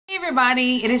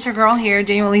everybody, it is your girl here,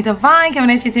 GenuinelyDivine,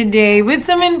 coming at you today with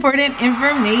some important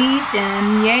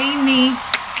information. Yay me.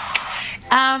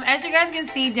 As you guys can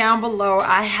see down below,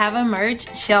 I have a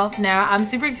merch shelf now. I'm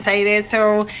super excited.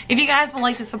 So if you guys would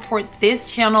like to support this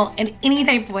channel in any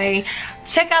type of way,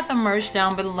 check out the merch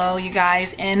down below, you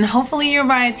guys, and hopefully you'll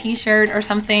buy a t-shirt or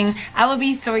something. I would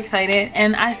be so excited,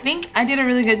 and I think I did a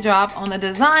really good job on the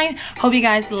design. Hope you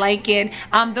guys like it.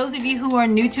 Those of you who are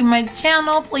new to my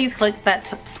channel, please click that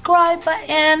subscribe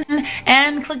button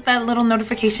and click that little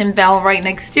notification bell right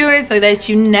next to it so that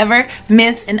you never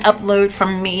miss an upload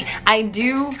from me. I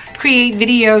do create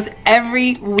videos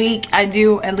every week. I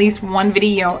do at least one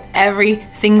video every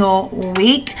single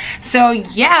week. So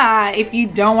yeah, if you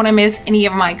don't want to miss any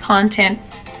of my content,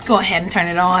 go ahead and turn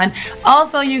it on.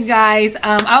 Also, you guys,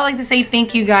 I would like to say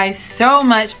thank you guys so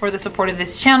much for the support of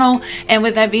this channel. And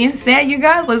with that being said, you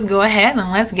guys, let's go ahead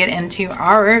and let's get into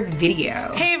our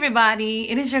video. Hey everybody,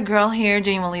 it is your girl here,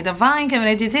 GenuinelyDivine, coming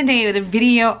at you today with a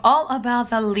video all about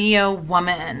the Leo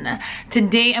woman.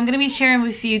 Today I'm going to be sharing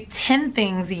with you 10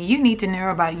 things you need to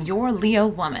know about your Leo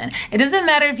woman. It doesn't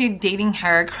matter if you're dating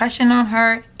her, crushing on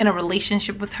her, in a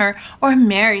relationship with her, or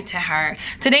married to her.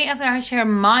 Today, after I share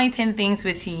my 10 things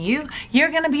with you, you're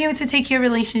going to be able to take your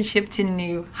relationship to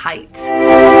new heights.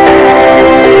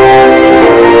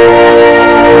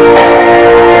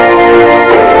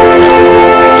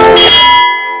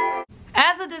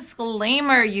 As a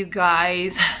disclaimer, you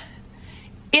guys,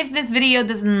 if this video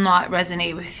does not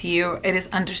resonate with you, it is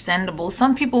understandable.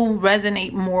 Some people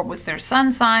resonate more with their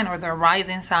sun sign or their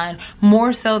rising sign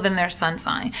more so than their sun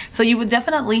sign. So you would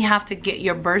definitely have to get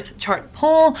your birth chart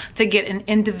pulled to get an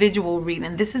individual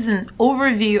reading. This is an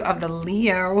overview of the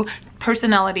Leo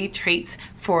personality traits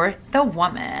for the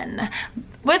woman.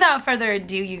 Without further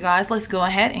ado, you guys, let's go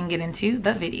ahead and get into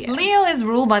the video. Leo is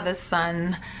ruled by the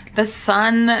sun. The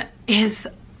sun is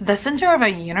the center of our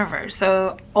universe,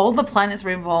 so all the planets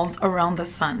revolves around the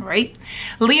sun, right?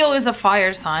 Leo is a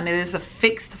fire sign. It is a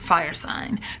fixed fire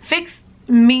sign. Fixed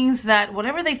means that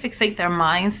whatever they fixate their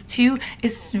minds to,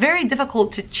 it's very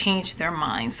difficult to change their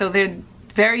minds. So they're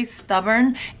very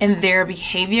stubborn in their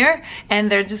behavior, and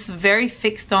they're just very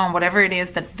fixed on whatever it is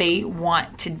that they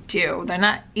want to do. They're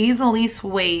not easily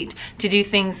swayed to do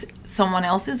things someone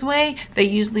else's way. They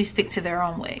usually stick to their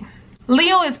own way.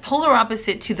 Leo is polar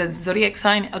opposite to the zodiac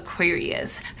sign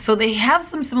Aquarius, so they have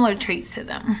some similar traits to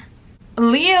them.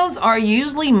 Leos are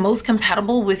usually most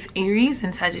compatible with Aries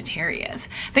and Sagittarius.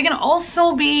 They can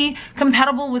also be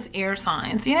compatible with air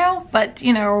signs, but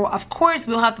of course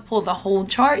we'll have to pull the whole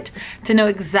chart to know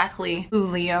exactly who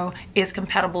Leo is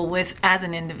compatible with as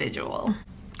an individual.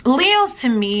 Leos to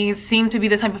me seem to be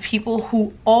the type of people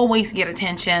who always get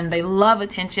attention. They love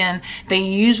attention. They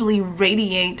usually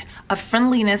radiate a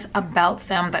friendliness about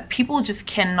them that people just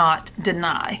cannot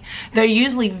deny. They're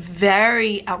usually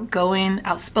very outgoing,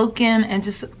 outspoken, and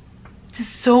just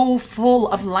so full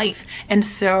of life and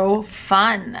so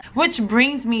fun. Which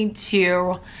brings me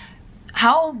to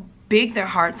how big their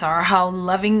hearts are, how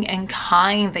loving and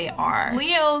kind they are.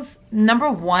 Leos,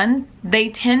 number one, they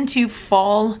tend to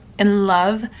fall in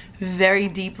love very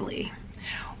deeply.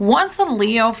 Once a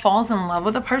Leo falls in love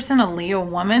with a person, a Leo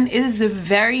woman, it is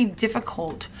very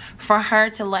difficult for her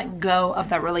to let go of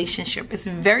that relationship. It's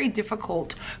very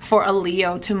difficult for a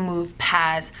Leo to move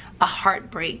past a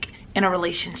heartbreak in a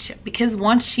relationship, because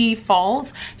once she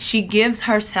falls, she gives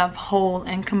herself whole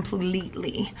and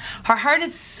completely. Her heart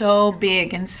is so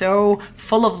big and so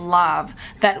full of love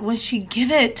that when she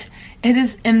gives it,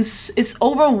 it's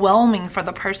overwhelming for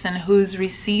the person who's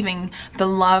receiving the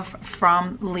love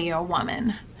from Leo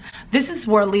woman. This is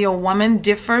where Leo woman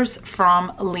differs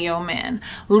from Leo man.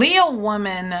 Leo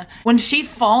woman, when she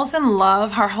falls in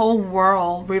love, her whole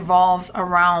world revolves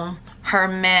around her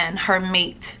man, her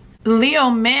mate. Leo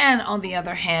man, on the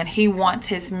other hand, he wants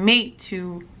his mate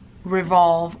to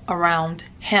revolve around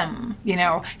him.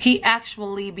 He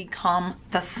actually become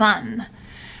the sun.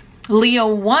 Leo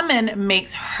woman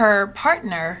makes her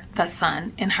partner the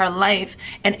sun in her life,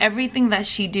 and everything that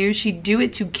she do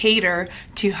it to cater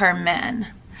to her man.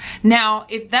 Now,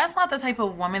 if that's not the type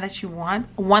of woman that you want,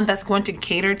 one that's going to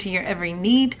cater to your every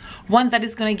need, one that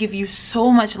is going to give you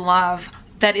so much love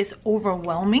that is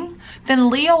overwhelming, then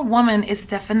Leo woman is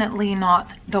definitely not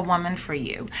the woman for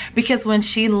you. Because when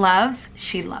she loves,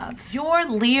 she loves. Your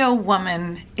Leo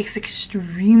woman is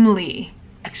extremely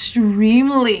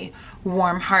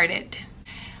warm-hearted,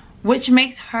 which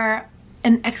makes her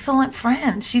an excellent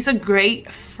friend. She's a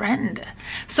great friend.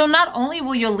 So not only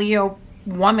will your Leo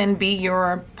woman be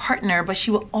your partner, but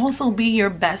she will also be your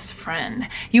best friend.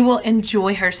 You will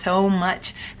enjoy her so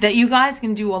much that you guys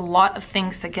can do a lot of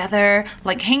things together,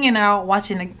 like hanging out,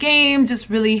 watching a game, just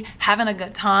really having a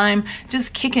good time,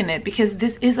 just kicking it, because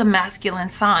this is a masculine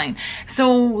sign.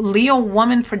 So Leo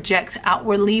woman projects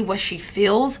outwardly what she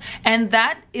feels, and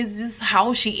that is just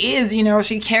how she is. You know,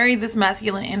 she carries this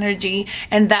masculine energy,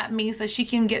 and that means that she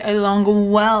can get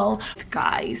along well with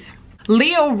guys.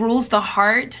 Leo rules the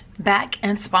heart, back,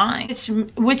 and spine,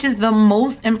 which is the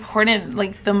most important.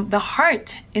 Like the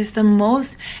heart is the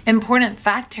most important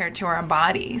factor to our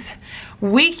bodies.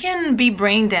 We can be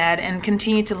brain dead and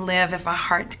continue to live if our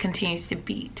heart continues to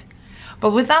beat.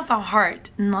 But without the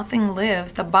heart, nothing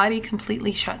lives. The body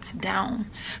completely shuts down.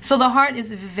 So the heart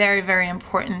is very, very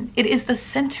important. It is the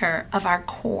center of our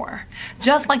core.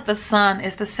 Just like the sun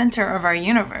is the center of our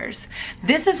universe.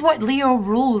 This is what Leo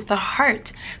rules, the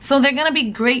heart. So they're going to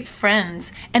be great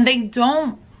friends, and they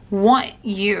don't want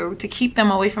you to keep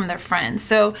them away from their friends.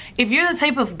 So if you're the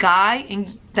type of guy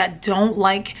that don't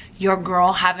like your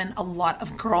girl having a lot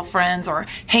of girlfriends or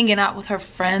hanging out with her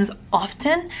friends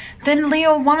often, then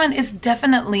Leo woman is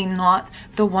definitely not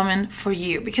the woman for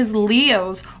you, because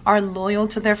Leos are loyal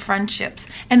to their friendships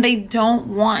and they don't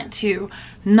want to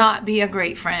not be a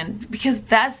great friend, because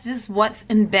that's just what's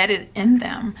embedded in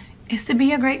them, is to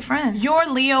be a great friend. Your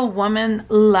Leo woman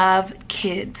love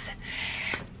kids.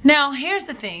 Now, here's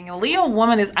the thing. A Leo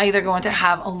woman is either going to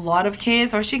have a lot of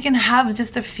kids, or she can have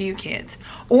just a few kids.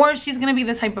 Or she's going to be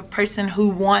the type of person who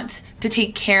wants to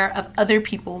take care of other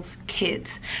people's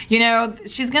kids. You know,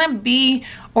 she's going to be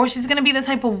the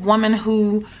type of woman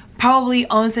who probably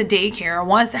owns a daycare or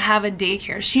wants to have a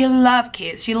daycare. She loves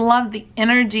kids. She loves the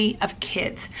energy of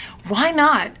kids. Why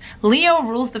not? Leo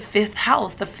rules the 5th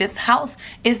house. The 5th house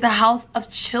is the house of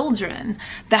children,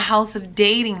 the house of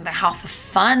dating, the house of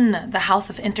fun, the house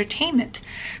of entertainment.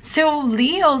 So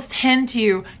Leos tend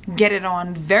to get it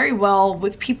on very well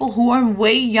with people who are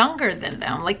way younger than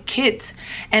them, like kids.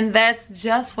 And that's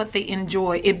just what they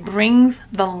enjoy. It brings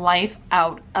the life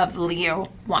out of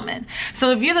Leo woman. So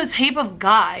if you're the type of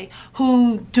guy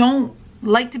who don't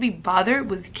like to be bothered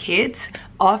with kids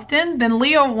often, then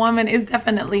Leo woman is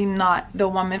definitely not the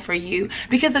woman for you,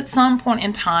 because at some point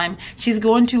in time she's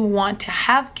going to want to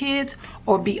have kids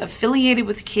or be affiliated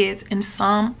with kids in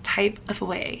some type of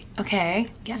way. Okay,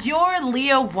 yeah. Your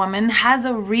Leo woman has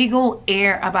a regal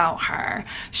air about her.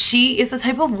 She is the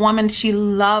type of woman, she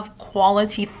loves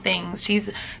quality things. She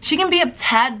can be a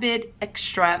tad bit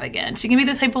extravagant. She can be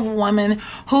the type of woman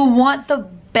who wants the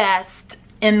best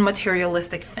in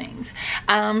materialistic things.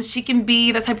 She can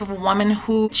be the type of woman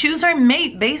who chooses her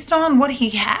mate based on what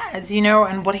he has, you know,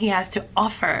 and what he has to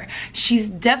offer. She's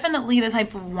definitely the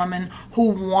type of woman who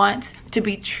wants to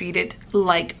be treated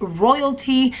like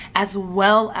royalty, as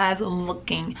well as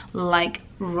looking like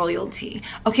royalty.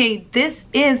 Okay, this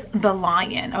is the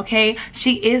lion. Okay,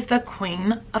 she is the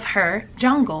queen of her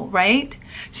jungle, right?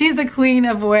 She's the queen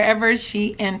of wherever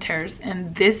she enters,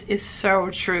 and this is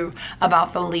so true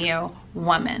about the Leo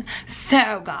woman.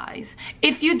 So guys,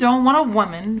 if you don't want a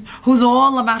woman who's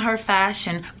all about her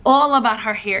fashion, all about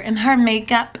her hair and her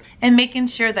makeup, and making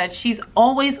sure that she's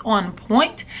always on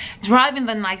point, driving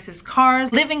the nicest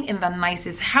cars, living in the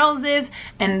nicest houses,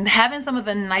 and having some of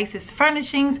the nicest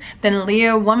furnishings, then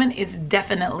Leo woman is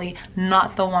definitely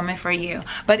not the woman for you.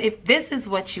 But if this is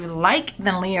what you like,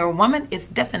 then Leo woman is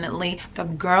definitely the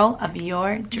girl of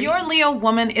your dreams. Your Leo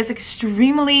woman is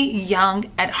extremely young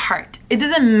at heart. It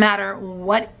doesn't matter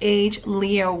what age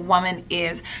Leo woman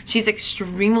is, she's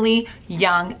extremely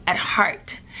young at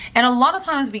heart. And a lot of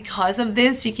times because of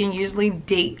this, she can usually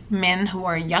date men who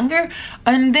are younger,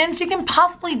 and then she can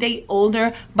possibly date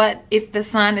older, but if the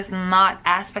sun is not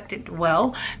aspected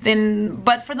well, then,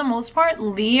 but for the most part,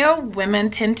 Leo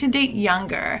women tend to date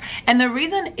younger. And the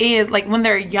reason is, like, when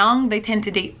they're young, they tend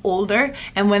to date older,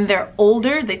 and when they're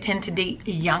older, they tend to date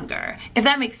younger, if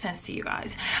that makes sense to you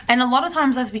guys. And a lot of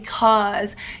times that's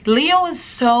because Leo is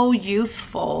so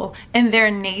youthful in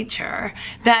their nature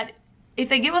that if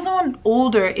they get with someone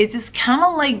older, it just kind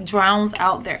of like drowns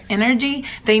out their energy.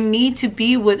 They need to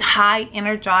be with high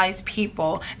energized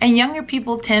people, and younger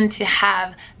people tend to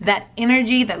have that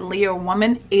energy that Leo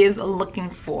woman is looking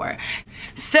for.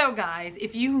 So guys,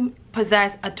 if you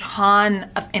possess a ton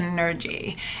of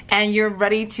energy and you're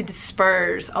ready to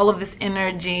disperse all of this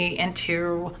energy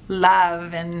into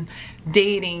love and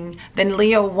dating, then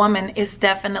Leo woman is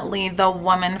definitely the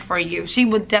woman for you. She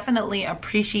would definitely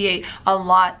appreciate a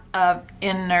lot of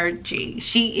energy.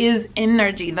 She is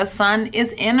energy. The sun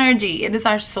is energy. It is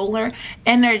our solar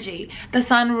energy. The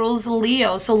sun rules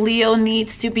Leo, so Leo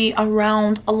needs to be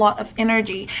around a lot of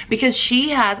energy because she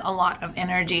has a lot of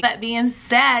energy. That being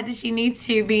said, she needs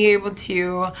to be able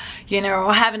to, you know,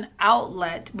 have an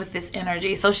outlet with this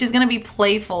energy. So she's gonna be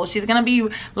playful. She's gonna be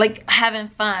like having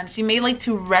fun. She may like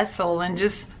to wrestle and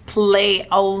just play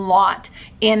a lot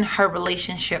in her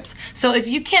relationships. So if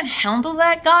you can't handle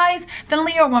that, guys, then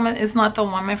Leo woman is not the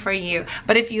woman for you.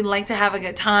 But if you like to have a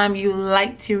good time, you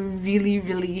like to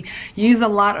really use a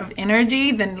lot of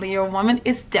energy, then Leo woman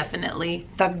is definitely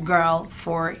the girl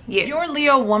for you. Your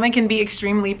Leo woman can be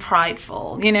extremely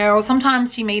prideful. You know,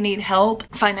 sometimes she may need help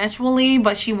financially,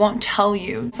 but she won't tell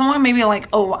you. Someone may be like,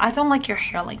 oh, I don't like your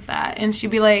hair like that, and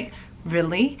she'd be like,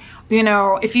 really? You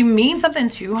know, if you mean something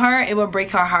to her, it will break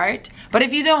her heart. But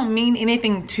if you don't mean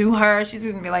anything to her, she's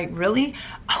gonna be like, really?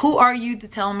 Who are you to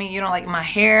tell me you don't like my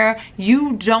hair?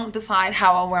 You don't decide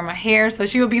how I wear my hair. So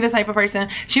she will be the type of person,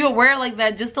 she will wear it like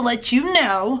that just to let you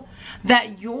know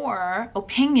that your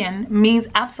opinion means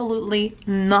absolutely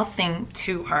nothing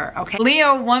to her, okay?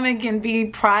 Leo woman can be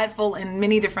prideful in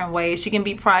many different ways. She can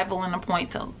be prideful in the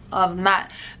point of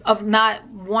not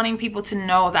wanting people to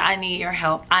know that I need your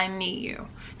help, I need you,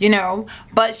 you know?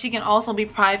 But she can also be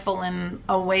prideful in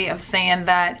a way of saying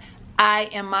that I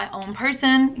am my own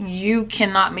person, you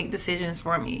cannot make decisions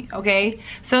for me, okay?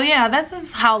 So yeah, this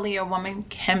is how Leo woman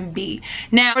can be.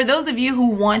 Now, for those of you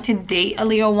who want to date a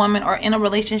Leo woman or in a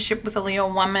relationship with a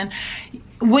Leo woman,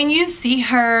 when you see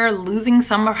her losing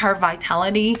some of her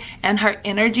vitality and her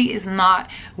energy is not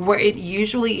where it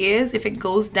usually is, if it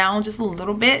goes down just a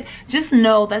little bit, just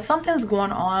know that something's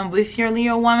going on with your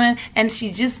Leo woman and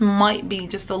she just might be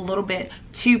just a little bit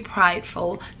too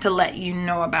prideful to let you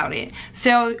know about it.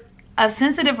 So a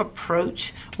sensitive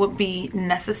approach would be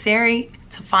necessary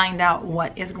to find out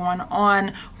what is going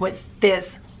on with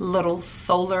this little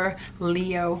solar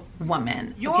Leo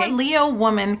woman. Your Leo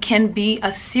woman can be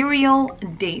a serial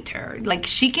dater. Like,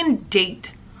 she can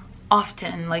date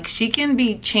often. Like, she can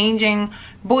be changing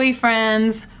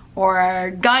boyfriends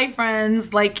or guy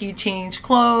friends like you change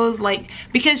clothes, like,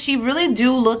 because she really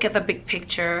do look at the big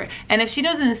picture. And if she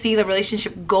doesn't see the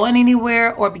relationship going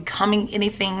anywhere or becoming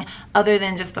anything other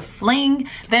than just a fling,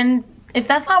 then if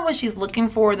that's not what she's looking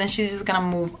for, then she's just gonna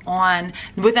move on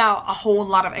without a whole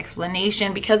lot of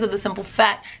explanation, because of the simple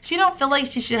fact she don't feel like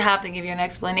she should have to give you an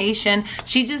explanation.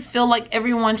 She just feel like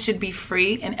everyone should be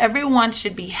free and everyone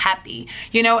should be happy,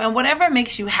 you know, and whatever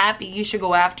makes you happy, you should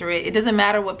go after it. It doesn't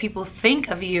matter what people think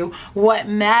of you. What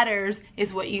matters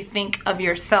is what you think of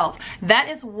yourself. That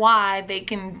is why they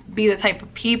can be the type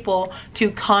of people to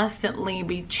constantly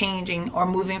be changing or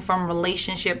moving from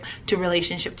relationship to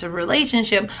relationship to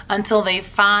relationship until they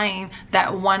find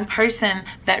that one person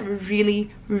that really,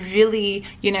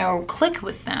 you know, click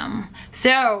with them.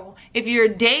 So if you're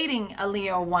dating a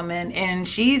Leo woman and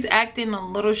she's acting a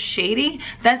little shady,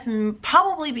 that's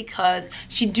probably because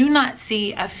she do not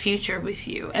see a future with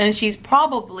you, and she's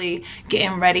probably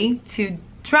getting ready to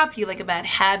drop you like a bad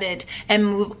habit and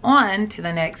move on to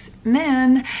the next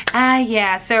man.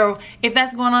 Yeah, so if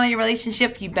that's going on in your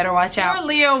relationship, you better watch out. Your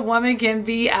Leo woman can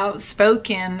be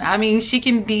outspoken. I mean, she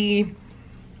can be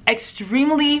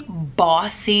extremely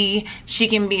bossy. She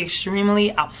can be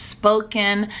extremely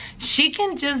outspoken. She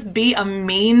can just be a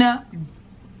mean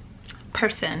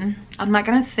person. I'm not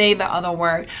gonna say the other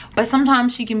word, but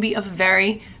sometimes she can be a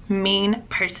very mean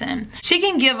person. She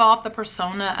can give off the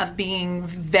persona of being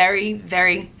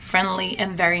very friendly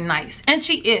and very nice, and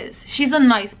she is. She's a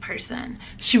nice person.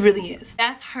 She really is.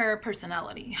 That's her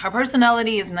personality. Her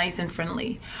personality is nice and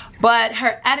friendly, but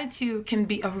her attitude can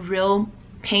be a real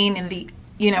pain in the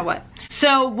you know what.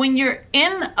 So when you're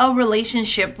in a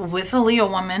relationship with a Leo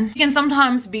woman, she can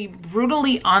sometimes be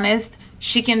brutally honest.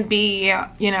 She can be,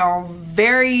 you know,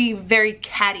 very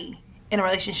catty in a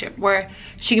relationship, where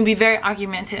she can be very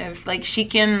argumentative. Like, she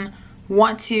can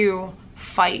want to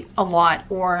fight a lot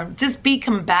or just be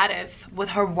combative with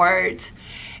her words.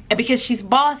 And because she's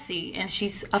bossy and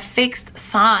she's a fixed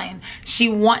sign, she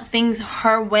wants things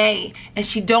her way and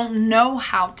she don't know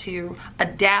how to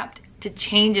adapt to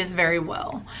changes very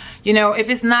well. You know, if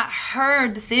it's not her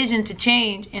decision to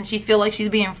change and she feel like she's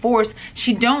being forced,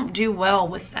 she don't do well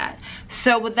with that.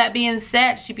 So with that being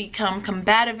said, she become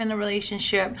combative in the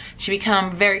relationship. She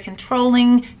become very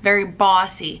controlling, very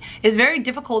bossy. It's very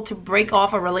difficult to break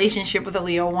off a relationship with a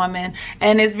Leo woman,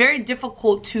 and it's very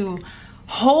difficult to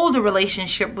hold a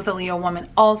relationship with a Leo woman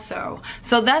also.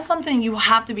 So that's something you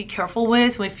have to be careful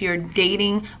with if you're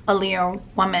dating a Leo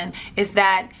woman, is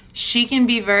that she can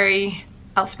be very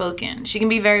outspoken. She can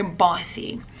be very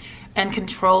bossy and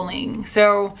controlling.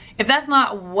 So if that's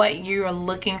not what you're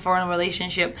looking for in a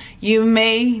relationship, you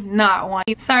may not want.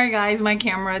 Sorry guys, my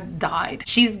camera died.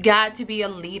 She's got to be a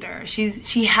leader.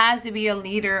 She has to be a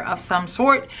leader of some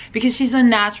sort, because she's a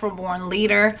natural born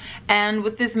leader. And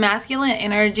with this masculine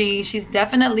energy, she's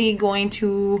definitely going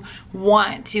to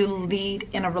want to lead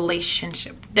in a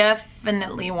relationship.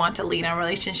 Definitely want to lead in a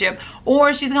relationship,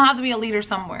 or she's gonna have to be a leader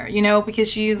somewhere, you know, because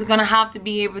she's gonna have to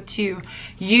be able to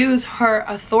use her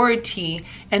authority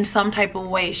in some type of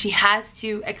way. She has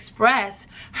to express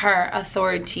her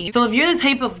authority. So if you're the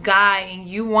type of guy and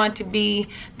you want to be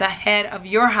the head of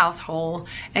your household,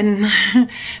 and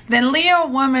then Leo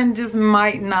woman just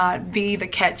might not be the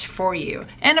catch for you.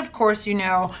 And of course, you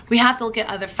know, we have to look at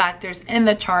other factors in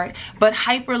the chart, but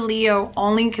hyper Leo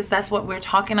only, because that's what we're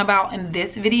talking about in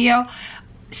this video,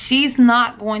 she's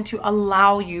not going to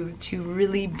allow you to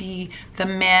really be the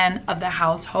man of the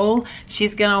household.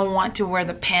 She's gonna want to wear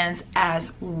the pants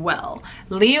as well.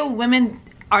 Leo women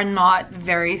are not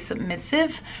very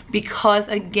submissive, because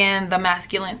again, the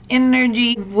masculine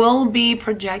energy will be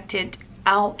projected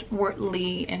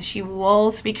outwardly, and she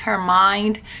will speak her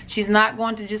mind. She's not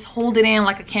going to just hold it in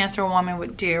like a Cancer woman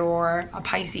would do, or a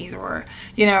Pisces, or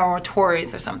you know, or a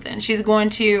Taurus or something. She's going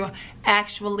to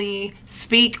actually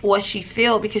speak what she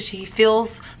feels, because she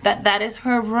feels that that is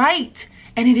her right,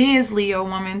 and it is. Leo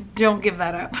woman, don't give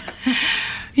that up.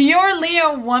 Your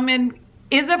Leo woman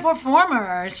is a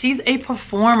performer. She's a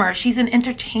performer. She's an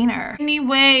entertainer.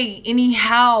 Anyway,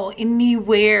 anyhow,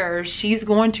 anywhere, she's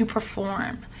going to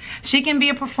perform. She can be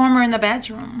a performer in the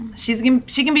bedroom. She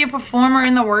can be a performer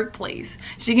in the workplace.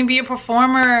 She can be a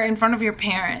performer in front of your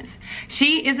parents.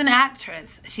 She is an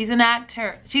actress. She's an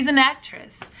actor. She's an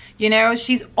actress. You know,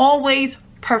 she's always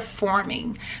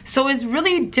performing. So it's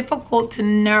really difficult to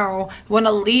know when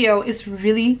a Leo is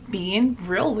really being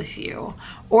real with you,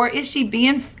 or is she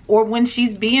being, or when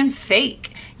she's being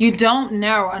fake. You don't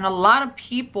know. And a lot of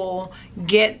people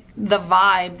get the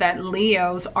vibe that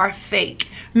Leos are fake,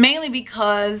 mainly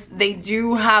because they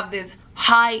do have this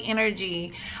high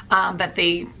energy that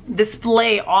they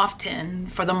display often,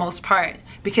 for the most part,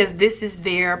 because this is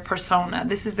their persona.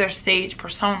 This is their stage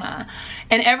persona,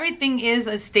 and everything is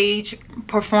a stage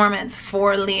performance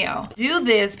for Leo. Do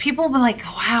this, people will be like,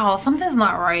 wow, something's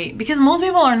not right, because most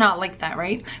people are not like that,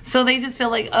 right? So they just feel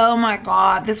like, oh my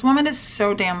god, this woman is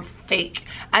so damn fake.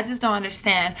 I just don't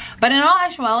understand. But in all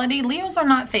actuality, Leos are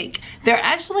not fake. They're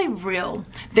actually real.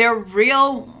 They're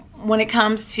real when it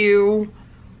comes to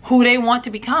who they want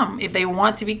to become. If they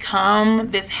want to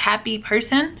become this happy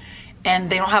person and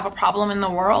they don't have a problem in the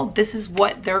world, this is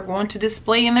what they're going to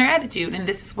display in their attitude, and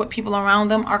this is what people around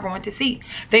them are going to see.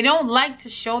 They don't like to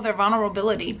show their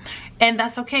vulnerability, and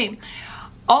that's okay.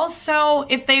 Also,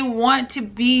 if they want to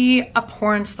be a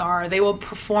porn star, they will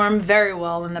perform very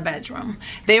well in the bedroom.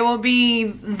 They will be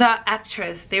the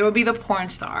actress. They will be the porn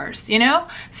stars, you know?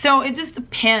 So it just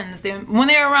depends. When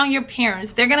they're around your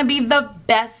parents, they're gonna be the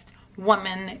best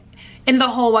woman in the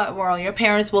whole wide world. Your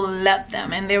parents will love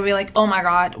them, and they'll be like, oh my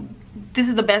god, this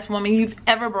is the best woman you've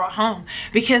ever brought home.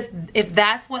 Because if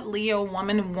that's what Leo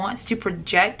woman wants to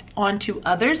project onto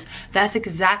others, that's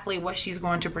exactly what she's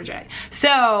going to project.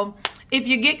 So if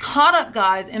you get caught up,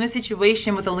 guys, in a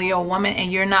situation with a Leo woman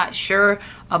and you're not sure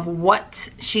of what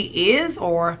she is,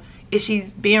 or if she's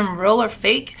being real or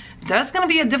fake, that's gonna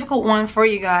be a difficult one for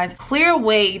you guys. Clear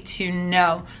way to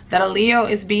know that a Leo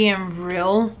is being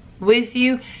real with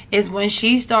you is when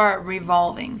she start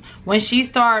revolving. When she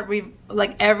start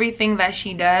like everything that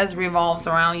she does revolves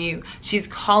around you. She's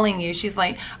calling you. She's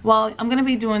like, well, I'm gonna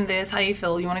be doing this. How you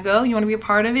feel? You wanna go? You wanna be a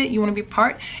part of it? You wanna be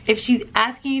part? If she's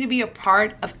asking you to be a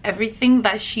part of everything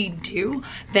that she do,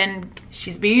 then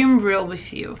she's being real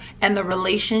with you, and the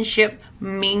relationship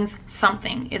means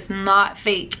something. It's not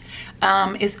fake.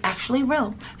 It's actually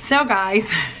real. So guys,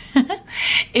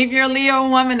 if your Leo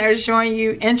woman are showing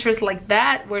you interest like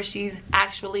that, where she's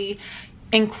actually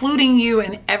including you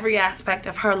in every aspect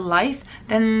of her life,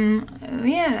 then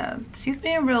yeah, she's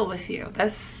being real with you.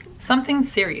 Something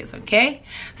serious, okay?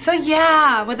 So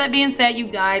yeah, with that being said, you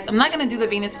guys, I'm not gonna do the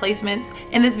Venus placements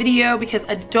in this video because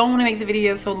I don't want to make the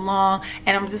video so long,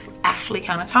 and I'm just actually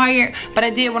kind of tired, but I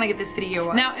did want to get this video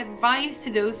up. Now, advice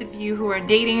to those of you who are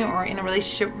dating or in a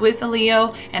relationship with a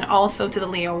Leo, and also to the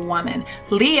Leo woman.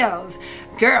 Leos,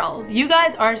 girls, you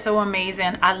guys are so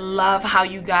amazing. I love how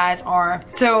you guys are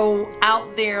so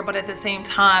out there, but at the same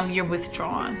time you're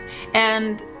withdrawn,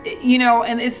 and you know,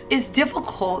 and it's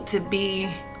difficult to be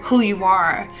who you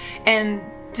are and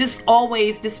just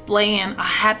always displaying a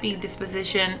happy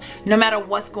disposition no matter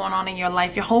what's going on in your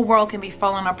life. Your whole world can be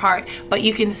falling apart, but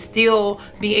you can still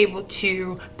be able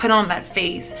to put on that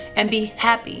face and be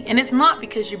happy. And it's not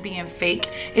because you're being fake,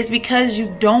 it's because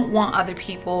you don't want other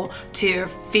people to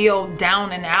feel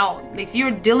down and out. If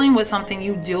you're dealing with something,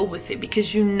 you deal with it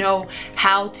because you know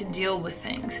how to deal with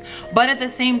things. But at the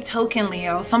same token,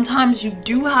 Leo, sometimes you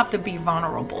do have to be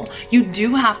vulnerable. You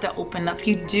do have to open up.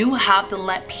 You do have to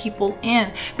let people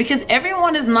in, because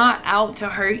everyone is not out to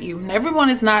hurt you, and everyone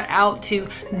is not out to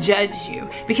judge you,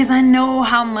 because I know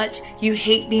how much you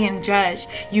hate being judged.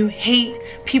 You hate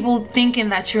people thinking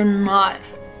that you're not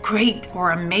great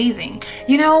or amazing,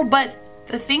 you know. But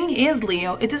the thing is,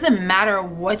 Leo, it doesn't matter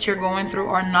what you're going through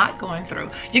or not going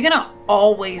through. You're gonna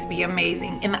always be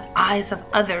amazing in the eyes of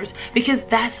others, because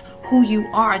that's who you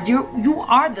are. You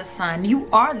are the sun. You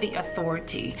are the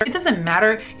authority. It doesn't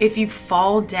matter if you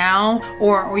fall down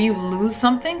or you lose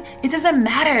something. It doesn't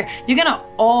matter. You're gonna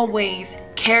always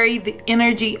carry the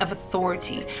energy of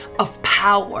authority, of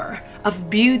power, of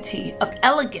beauty, of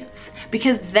elegance,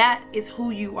 because that is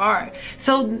who you are.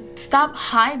 So stop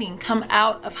hiding. Come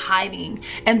out of hiding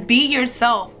and be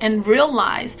yourself, and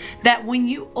realize that when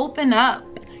you open up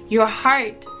your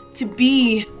heart to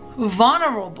be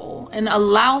vulnerable and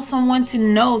allow someone to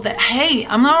know that, hey,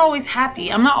 I'm not always happy,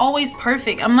 I'm not always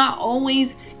perfect, I'm not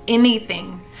always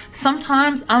anything,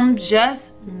 sometimes I'm just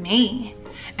me,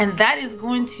 and that is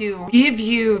going to give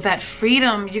you that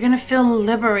freedom. You're gonna feel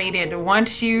liberated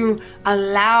once you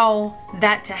allow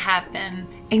that to happen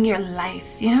in your life,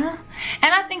 you know.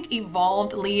 And I think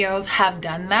evolved Leos have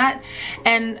done that,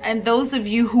 and those of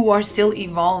you who are still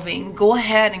evolving, go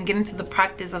ahead and get into the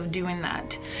practice of doing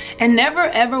that, and never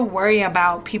ever worry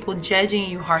about people judging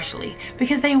you harshly,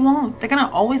 because they won't. They're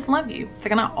gonna always love you. They're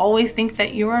gonna always think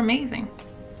that you're amazing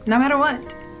no matter what.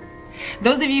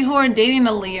 Those of you who are dating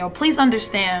a Leo, please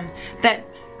understand that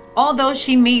although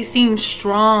she may seem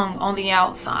strong on the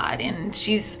outside and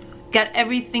she's got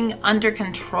everything under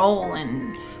control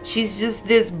and she's just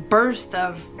this burst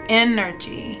of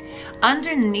energy,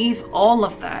 underneath all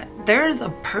of that, there's a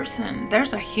person,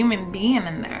 there's a human being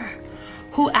in there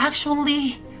who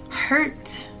actually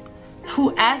hurt,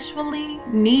 who actually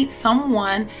needs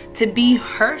someone to be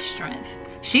her strength.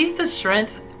 She's the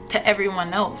strength to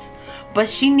everyone else, but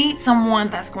she needs someone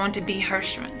that's going to be her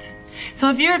strength. So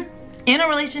if you're in a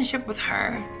relationship with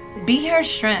her, be her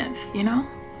strength, you know?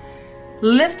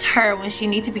 Lift her when she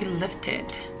needs to be lifted,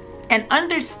 and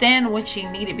understand when she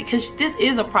needed, because this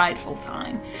is a prideful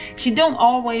sign. She don't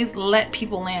always let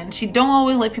people in. She don't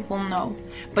always let people know.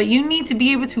 But you need to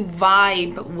be able to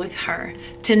vibe with her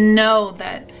to know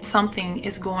that something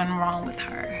is going wrong with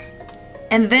her.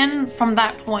 And then from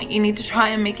that point, you need to try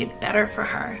and make it better for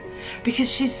her,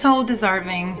 because she's so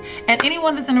deserving. And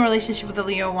anyone that's in a relationship with a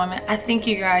Leo woman, I think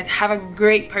you guys have a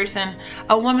great person,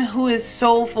 a woman who is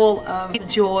so full of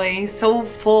joy, so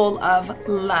full of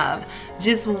love,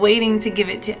 just waiting to give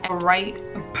it to a right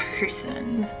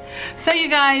person. So you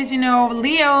guys, you know,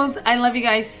 Leos, I love you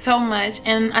guys so much,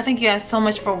 and I thank you guys so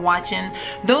much for watching.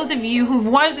 Those of you who've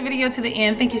watched the video to the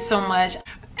end, thank you so much.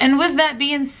 And with that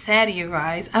being said, you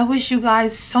guys, I wish you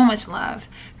guys so much love,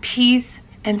 peace,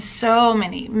 and so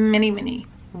many, many, many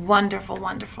wonderful,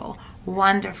 wonderful,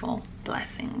 wonderful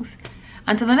blessings.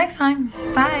 Until the next time,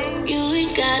 bye. You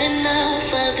ain't got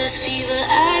enough of this fever,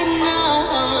 I know.